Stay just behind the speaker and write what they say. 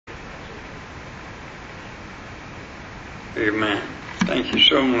Amen. Thank you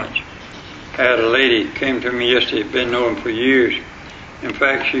so much. I had a lady came to me yesterday, been knowing for years. In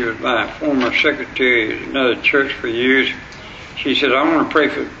fact, she was my former secretary at another church for years. She said, I want to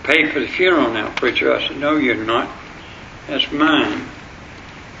pay for the funeral now, preacher. I said, no, you're not. That's mine.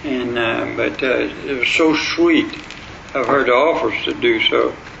 And but it was so sweet of her to offer us to do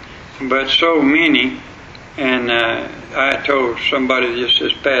so. But so many, and I told somebody just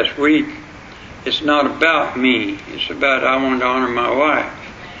this past week, it's not about me. It's about I want to honor my wife.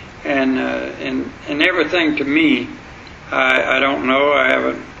 And everything to me, I don't know. I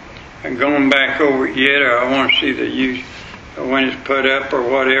haven't gone back over it yet, or I want to see the use when it's put up or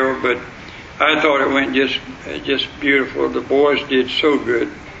whatever. But I thought it went just beautiful. The boys did so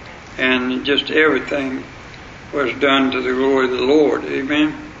good, and just everything was done to the glory of the Lord.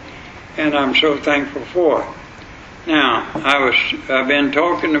 Amen. And I'm so thankful for it. Now, I've been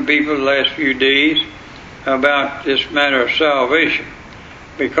talking to people the last few days about this matter of salvation,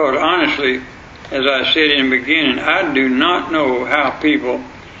 because honestly, as I said in the beginning, I do not know how people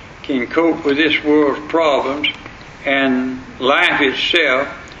can cope with this world's problems and life itself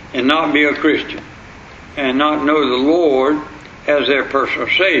and not be a Christian and not know the Lord as their personal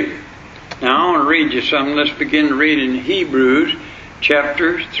Savior. Now, I want to read you something. Let's begin reading Hebrews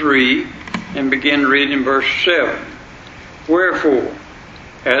chapter 3 and begin reading verse 7. Wherefore,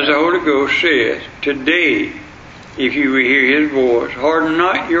 as the Holy Ghost saith, today, if you will hear His voice, harden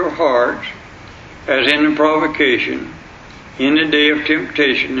not your hearts, as in the provocation, in the day of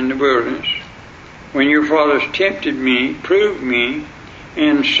temptation in the wilderness, when your fathers tempted me, proved me,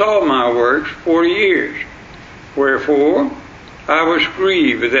 and saw my works 40 years. Wherefore, I was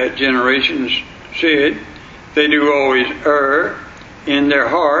grieved with that generation, said, they do always err in their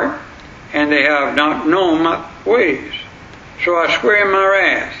heart, and they have not known my ways. So I swear in my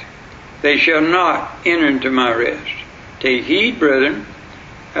wrath, they shall not enter into my rest. Take heed, brethren,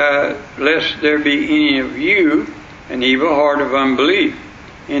 lest there be any of you an evil heart of unbelief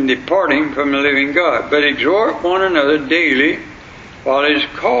in departing from the living God. But exhort one another daily while it is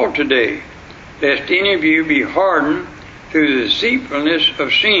called today, lest any of you be hardened through the deceitfulness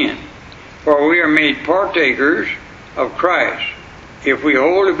of sin. For we are made partakers of Christ, if we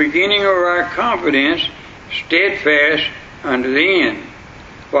hold the beginning of our confidence steadfast unto the end.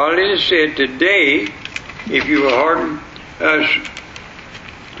 While it is said, today, if you will harden us.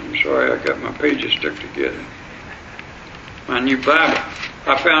 I'm sorry, I got my pages stuck together. My new Bible.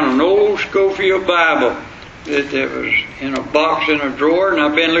 I found an old Schofield Bible that was in a box in a drawer, and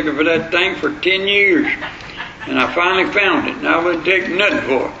I've been looking for that thing for 10 years. And I finally found it, and I wouldn't take nothing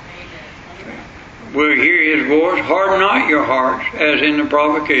for it. We'll hear His voice, harden not your hearts, as in the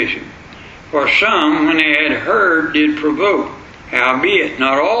provocation. For some, when they had heard, did provoke. Howbeit,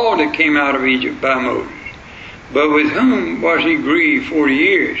 not all that came out of Egypt by Moses. But with whom was he grieved 40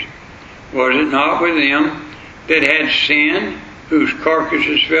 years? Was it not with them that had sinned, whose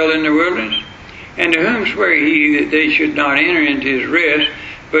carcasses fell in the wilderness? And to whom sware he that they should not enter into his rest,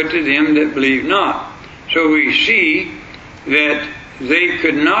 but to them that believe not? So we see that they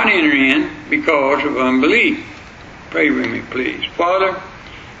could not enter in because of unbelief. Pray with me, please. Father,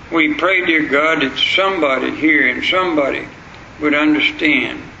 we pray, dear God, that somebody here and somebody would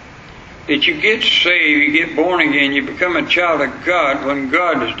understand that you get saved, you get born again, you become a child of God when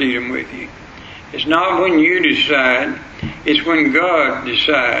God is dealing with you. It's not when you decide, it's when God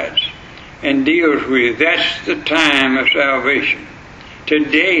decides and deals with you. That's the time of salvation.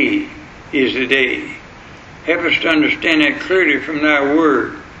 Today is the day. Help us to understand that clearly from thy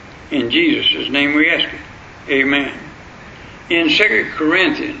word. In Jesus' name we ask it. Amen. In 2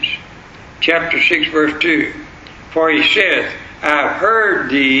 Corinthians chapter 6 verse 2, for he saith, I have heard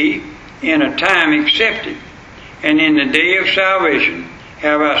thee in a time accepted, and in the day of salvation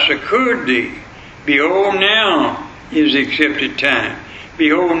have I succored thee. Behold, now is the accepted time.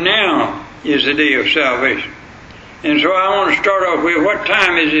 Behold, now is the day of salvation. And so I want to start off with, what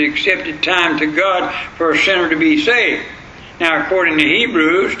time is the accepted time to God for a sinner to be saved? Now, according to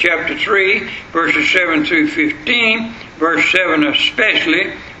Hebrews chapter 3, verses 7 through 15, verse 7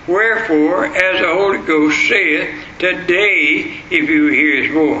 especially, wherefore, as the Holy Ghost saith, today, if you hear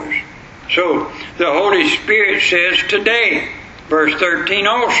His voice. So, the Holy Spirit says today. Verse 13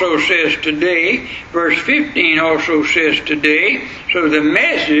 also says today. Verse 15 also says today. So the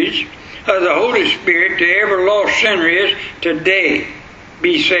message of the Holy Spirit to every lost sinner is today.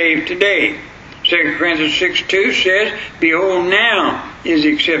 Be saved today. 2 Corinthians 6:2 says, behold, now is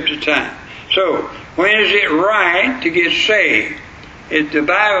the accepted time. So, when is it right to get saved? The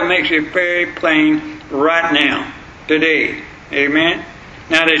Bible makes it very plain, right now, today. Amen?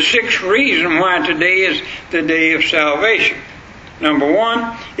 Now, there's 6 reasons why today is the day of salvation. Number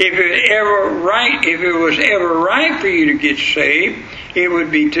 1, if it was ever right for you to get saved, it would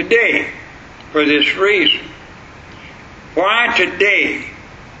be today, for this reason. Why today?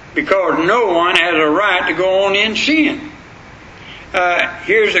 Because no one has a right to go on in sin.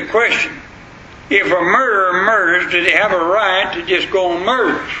 Here's the question. If a murderer murders, does he have a right to just go on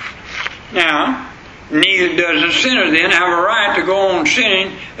murder? Now, neither does a sinner then have a right to go on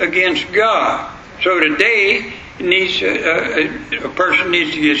sinning against God. So today, a person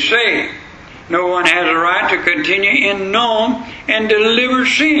needs to get saved. No one has a right to continue in known and deliberate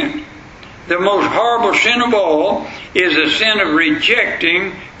sin. The most horrible sin of all is the sin of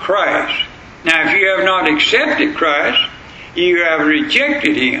rejecting Christ. Now, if you have not accepted Christ, you have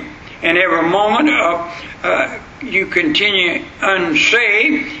rejected Him. And every moment you continue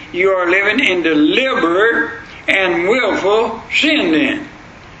unsaved, you are living in deliberate and willful sin then.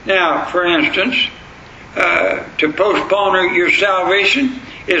 Now, for instance, to postpone your salvation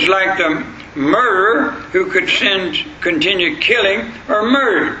is like the murderer who could continue killing or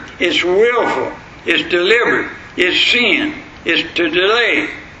murder. It's willful, it's deliberate, it's sin, it's to delay.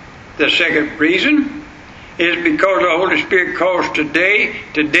 The second reason is because the Holy Spirit calls today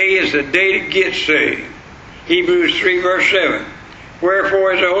is the day to get saved. Hebrews 3 verse 7.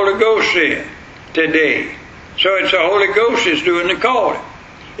 Wherefore, as the Holy Ghost said, today. So it's the Holy Ghost that's doing the calling.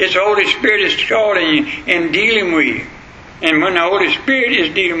 It's the Holy Spirit that's calling you and dealing with you. And when the Holy Spirit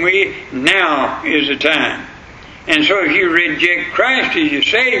is dealing with you, now is the time. And so if you reject Christ as your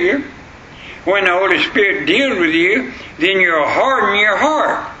Savior, when the Holy Spirit deals with you, then you'll harden your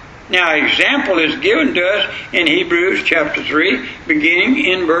heart. Now, an example is given to us in Hebrews chapter 3, beginning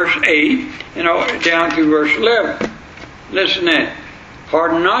in verse 8 and down through verse 11. Listen to that.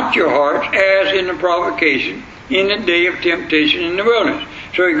 Harden not your hearts as in the provocation in the day of temptation in the wilderness.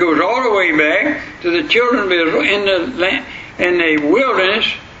 So it goes all the way back to the children of Israel in the wilderness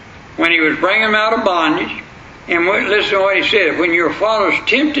when He was bringing them out of bondage. And listen to what He said. When your fathers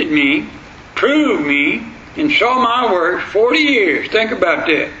tempted me, proved me, and saw my works 40 years. Think about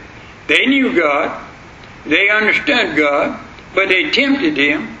that. They knew God, they understood God, but they tempted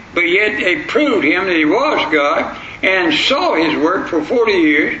Him, but yet they proved Him that He was God, and saw His work for 40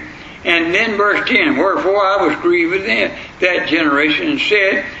 years. And then verse 10, wherefore I was grieved with that generation, and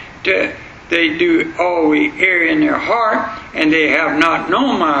said, they do always err in their heart, and they have not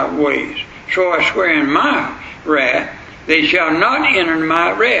known my ways. So I swear in my wrath, they shall not enter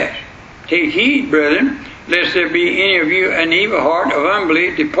my rest. Take heed, brethren, lest there be any of you an evil heart of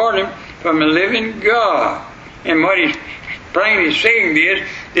unbelief departing from the living God. And what He's plainly saying is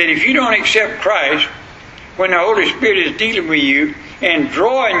that if you don't accept Christ, when the Holy Spirit is dealing with you and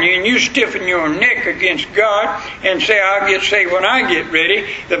drawing you, and you stiffen your neck against God and say, I'll get saved when I get ready,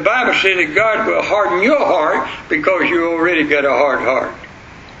 the Bible says that God will harden your heart because you already got a hard heart.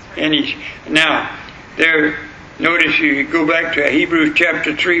 And notice you go back to Hebrews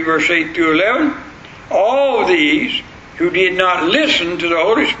chapter 3 verse 8 through 11. All these who did not listen to the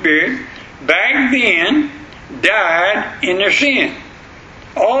Holy Spirit back then died in their sin.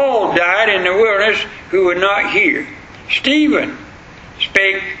 All died in the wilderness who would not hear. Stephen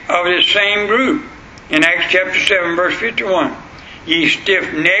spake of this same group in Acts chapter 7 verse 51. Ye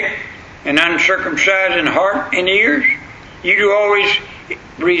stiff-necked and uncircumcised in heart and ears, you do always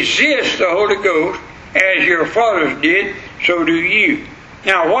resist the Holy Ghost as your fathers did, so do you.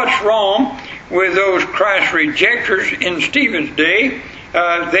 Now, what's wrong with those Christ rejectors in Stephen's day?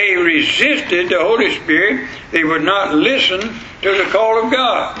 They resisted the Holy Spirit. They would not listen to the call of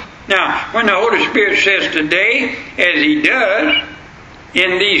God. Now, when the Holy Spirit says today, as He does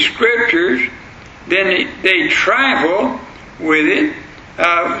in these scriptures, then they trifle with it,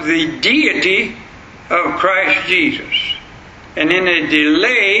 the deity of Christ Jesus. And then they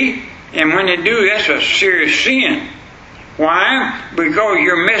delay, and when they do, that's a serious sin. Why? Because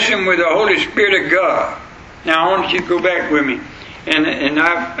you're messing with the Holy Spirit of God. Now, I want you to go back with me. And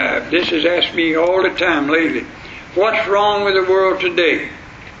this has asked me all the time lately. What's wrong with the world today?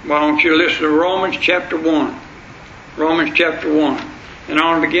 Why don't you listen to Romans chapter 1. Romans chapter 1. And I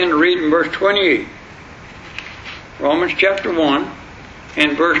want to begin to read in verse 28. Romans chapter 1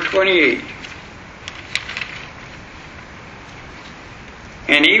 and verse 28.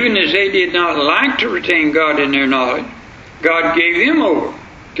 And even as they did not like to retain God in their knowledge, God gave them over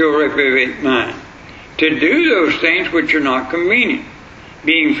to a reprobate mind, to do those things which are not convenient,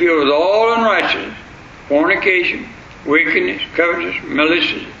 being filled with all unrighteousness, fornication, wickedness, covetousness,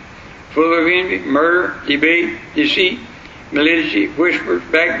 maliciousness, full of envy, murder, debate, deceit, malignity, whisperers,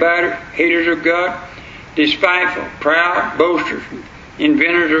 backbiters, haters of God, despiteful, proud, boasters,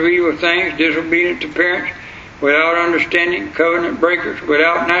 inventors of evil things, disobedient to parents, without understanding, covenant breakers,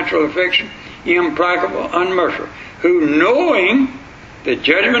 without natural affection, implacable, unmerciful, who knowing the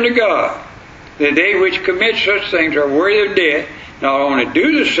judgment of God, that they which commit such things are worthy of death, not only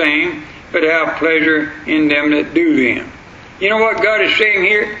do the same, but have pleasure in them that do them. You know what God is saying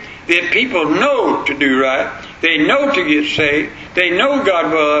here? That people know to do right. They know to get saved. They know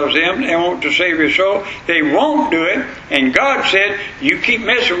God loves them and want to save your soul. They won't do it. And God said, you keep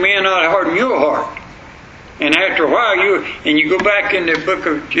messing with me and I'll harden your heart. And after a while, you go back in the book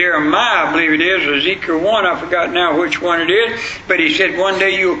of Jeremiah, I believe it is, Ezekiel 1, I forgot now which one it is, but he said, one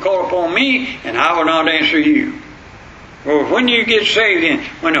day you will call upon me and I will not answer you. Well, when do you get saved then?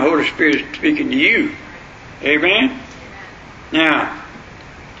 When the Holy Spirit is speaking to you. Amen? Now,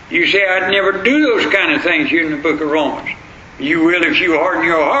 you say, I'd never do those kind of things here in the book of Romans. You will if you harden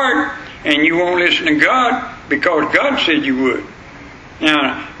your heart and you won't listen to God because God said you would.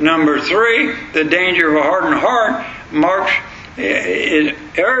 Now, number 3, the danger of a hardened heart is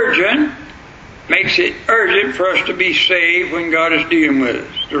urgent, makes it urgent for us to be saved when God is dealing with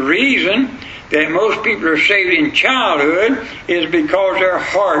us. The reason that most people are saved in childhood is because their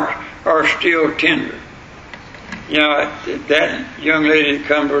hearts are still tender. You know, that young lady that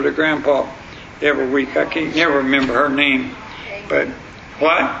comes with her grandpa every week, I can't never remember her name, but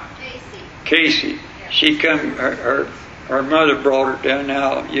what? Casey. She come, her mother brought her down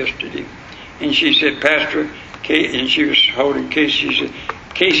now yesterday, and she said, Pastor, and she was holding Casey, she said,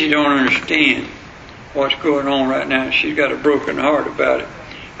 Casey don't understand what's going on right now. She's got a broken heart about it.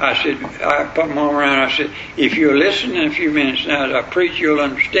 I said, I put my arm around her, I said, if you'll listen in a few minutes now as I preach, you'll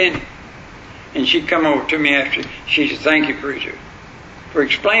understand it. And she come over to me after, she said, thank you, preacher, for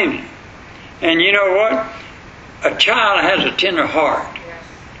explaining. And you know what? A child has a tender heart.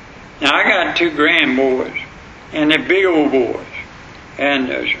 Now, I got 2 grandboys, and they're big old boys. And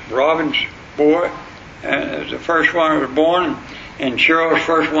there's Robin's boy, the first one was born, and Cheryl's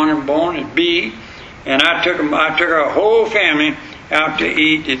first one was born is B. And I took our whole family out to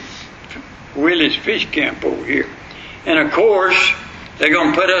eat at Willie's Fish Camp over here. And of course, they're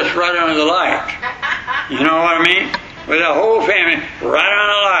going to put us right under the light. You know what I mean? With the whole family right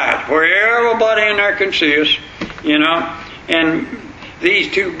under the light, where everybody in there can see us, you know. And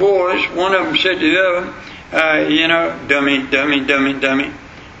these 2 boys, one of them said to the other, dummy, dummy, dummy, dummy.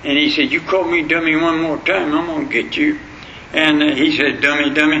 And he said, you call me dummy one more time, I'm going to get you. And he said,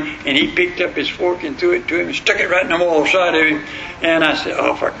 dummy, dummy. And he picked up his fork and threw it to him and stuck it right in the wall side of him. And I said,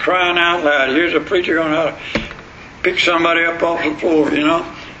 oh, for crying out loud, here's a preacher going to pick somebody up off the floor,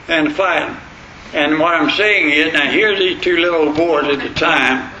 and fight. And what I'm saying is, now here's these 2 little boys at the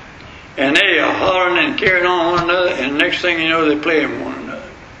time, and they are hollering and carrying on one another, and next thing you know, they're playing with one another.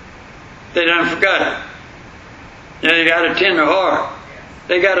 They done forgot it. They got a tender heart.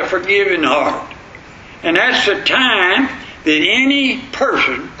 They got a forgiving heart. And that's the time that any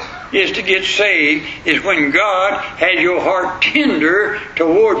person is to get saved, is when God has your heart tender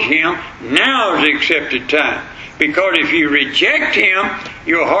towards Him. Now is the accepted time. Because if you reject Him,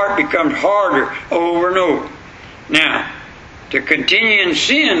 your heart becomes harder over and over. Now, to continue in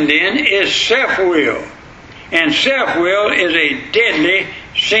sin then is self-will. And self-will is a deadly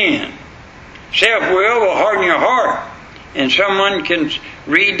sin. Self-will will harden your heart. And someone can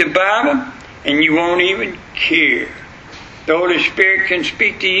read the Bible and you won't even care. The Holy Spirit can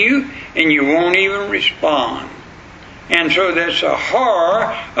speak to you and you won't even respond. And so that's a horror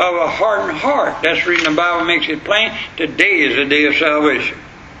of a hardened heart. That's the reason the Bible makes it plain. Today is the day of salvation.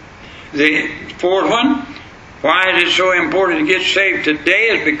 The 4th one, why is it so important to get saved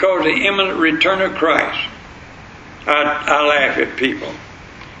today, is because of the imminent return of Christ. I laugh at people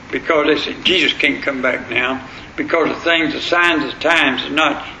because they say Jesus can't come back now because the signs of times is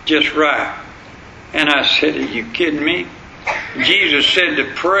not just right. And I said, are you kidding me? Jesus said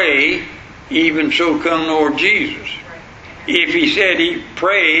to pray, even so come Lord Jesus. If He said He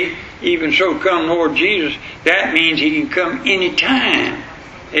pray, even so come Lord Jesus, that means He can come anytime.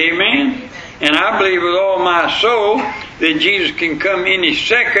 Amen? And I believe with all my soul that Jesus can come any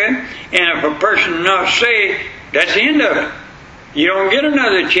second, and if a person is not saved, that's the end of it. You don't get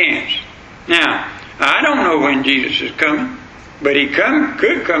another chance. Now, I don't know when Jesus is coming, but He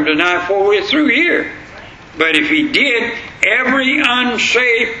could come tonight before we're through here. But if He did, every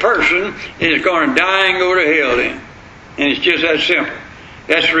unsaved person is going to die and go to hell then. And it's just that simple.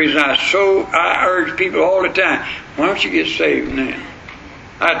 That's the reason I urge people all the time, why don't you get saved now?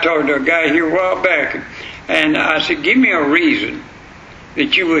 I talked to a guy here a while back, and I said, give me a reason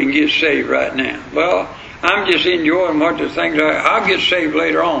that you wouldn't get saved right now. Well, I'm just enjoying what the things I'll get saved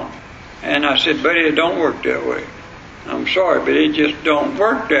later on. And I said, buddy, it don't work that way. I'm sorry, but it just don't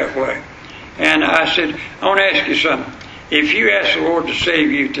work that way. And I said, I want to ask you something. If you ask the Lord to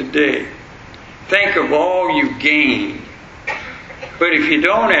save you today, think of all you gained. But if you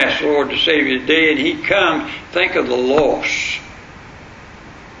don't ask the Lord to save you today and He comes, think of the loss.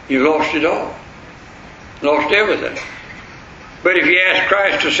 You lost it all. Lost everything. But if you ask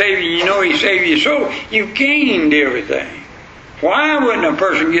Christ to save you, you know He saved your soul, you gained everything. Why wouldn't a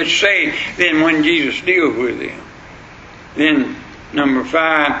person get saved then when Jesus deals with him? Then, number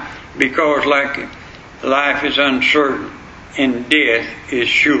 5, because like life is uncertain and death is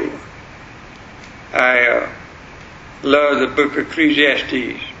sure. I love the book of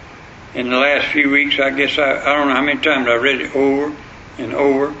Ecclesiastes. In the last few weeks, I guess I don't know how many times I read it over and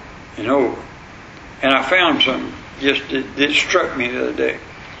over and over. And I found something just that struck me the other day.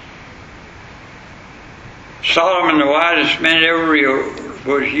 Solomon, the wisest man ever,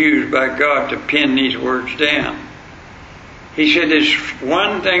 was used by God to pen these words down. He said, "This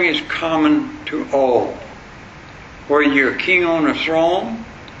one thing is common to all. Whether you're a king on a throne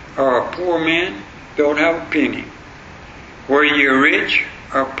or a poor man, don't have a penny. Whether you're rich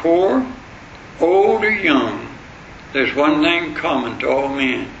or poor, old or young, there's one thing common to all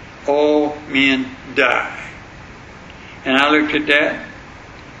men. All men die." And I looked at that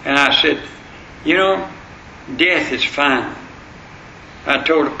and I said, you know, death is final. I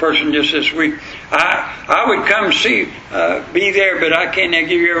told a person just this week, I would come see, be there, but I can't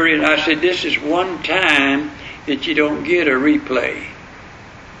give you a reason. I said, this is one time that you don't get a replay.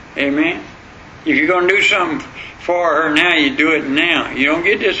 Amen? If you're going to do something for her now, you do it now. You don't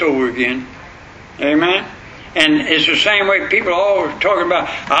get this over again. Amen? And it's the same way people are always talking about,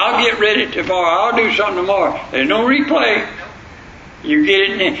 I'll get ready tomorrow, I'll do something tomorrow. There's no replay. You get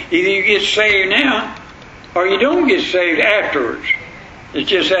it now. Either you get saved now, or you don't get saved afterwards. It's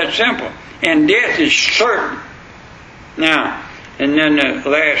just that simple. And death is certain. Now, and then the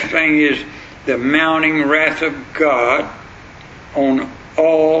last thing is the mounting wrath of God on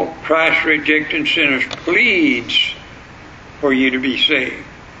all Christ-rejecting sinners pleads for you to be saved.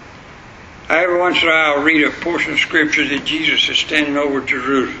 Every once in a while I'll read a portion of Scripture that Jesus is standing over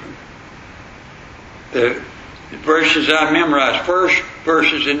Jerusalem. The verses I memorized, first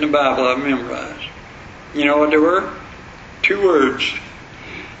verses in the Bible I memorized. You know what they were? 2 words.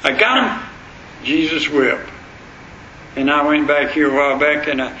 I got them. Jesus wept. And I went back here a while back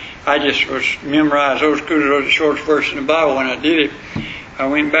and I just was memorized those because those are the shortest verse in the Bible. When I did it, I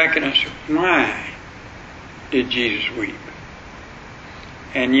went back and I said, why did Jesus weep?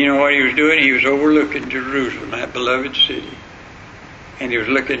 And you know what he was doing? He was overlooking Jerusalem, that beloved city. And he was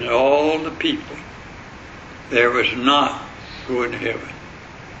looking at all the people. There was not going to heaven.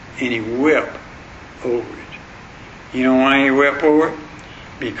 And he wept over it. You know why he wept over it?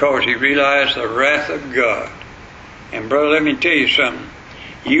 Because he realized the wrath of God. And brother, let me tell you something.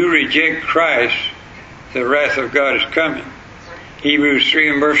 You reject Christ, the wrath of God is coming. Hebrews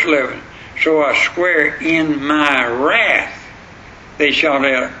 3 and verse 11. So I swear in my wrath, they shall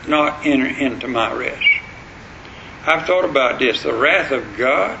not enter into my rest. I've thought about this. The wrath of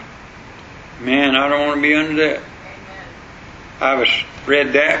God, man, I don't want to be under that. I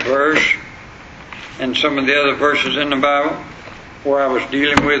read that verse and some of the other verses in the Bible where I was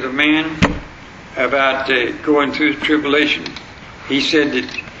dealing with a man about going through the tribulation. He said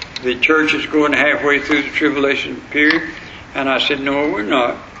that the church is going halfway through the tribulation period. And I said, no, we're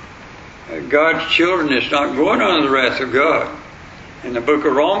not. God's children is not going under the wrath of God. And the book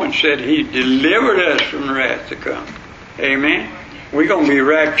of Romans said He delivered us from the wrath to come. Amen? We're going to be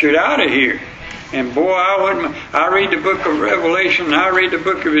raptured out of here. And boy, I read the book of Revelation, and I read the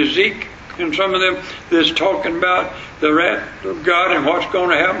book of Ezekiel, and some of them that's talking about the wrath of God and what's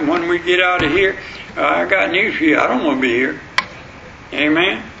going to happen when we get out of here. I got news for you. I don't want to be here.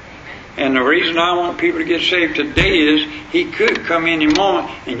 Amen? And the reason I want people to get saved today is He could come any moment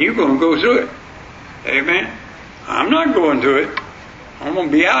and you're going to go through it. Amen? I'm not going through it. I'm going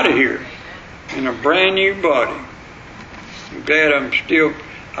to be out of here in a brand new body. I'm glad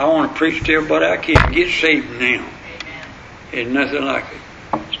I want to preach still, but I can't get saved now. There's nothing like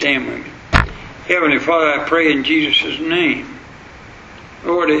it. Stand with me. Heavenly Father, I pray in Jesus' name.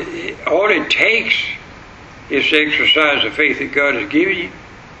 Lord, all it takes is to exercise the faith that God has given you.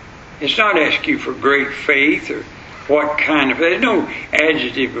 It's not asking you for great faith or what kind of faith. There's no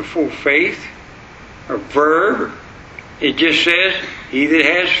adjective before faith or verb. It just says, he that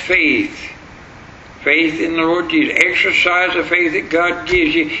has faith. Faith in the Lord Jesus. Exercise the faith that God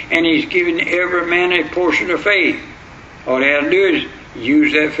gives you, and He's given every man a portion of faith. All you have to do is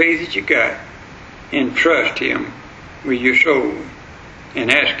use that faith that you got and trust Him with your soul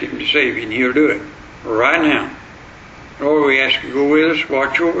and ask Him to save you, and He'll do it right now. Lord, we ask you to go with us,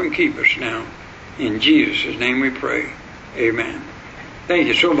 watch over and keep us now. In Jesus' name we pray. Amen. Thank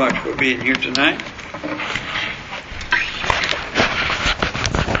you so much for being here tonight.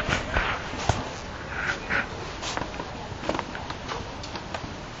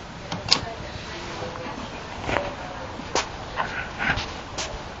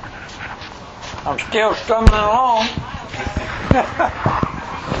 I'm still stumbling along.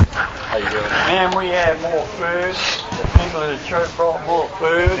 How you doing? Man, we had more food. The people of the church brought more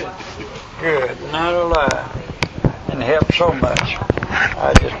food. Good, not a lie. And helped so much.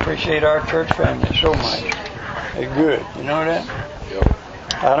 I just appreciate our church family so much. They're good, you know that?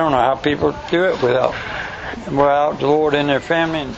 Yep. I don't know how people do it without the Lord in their family.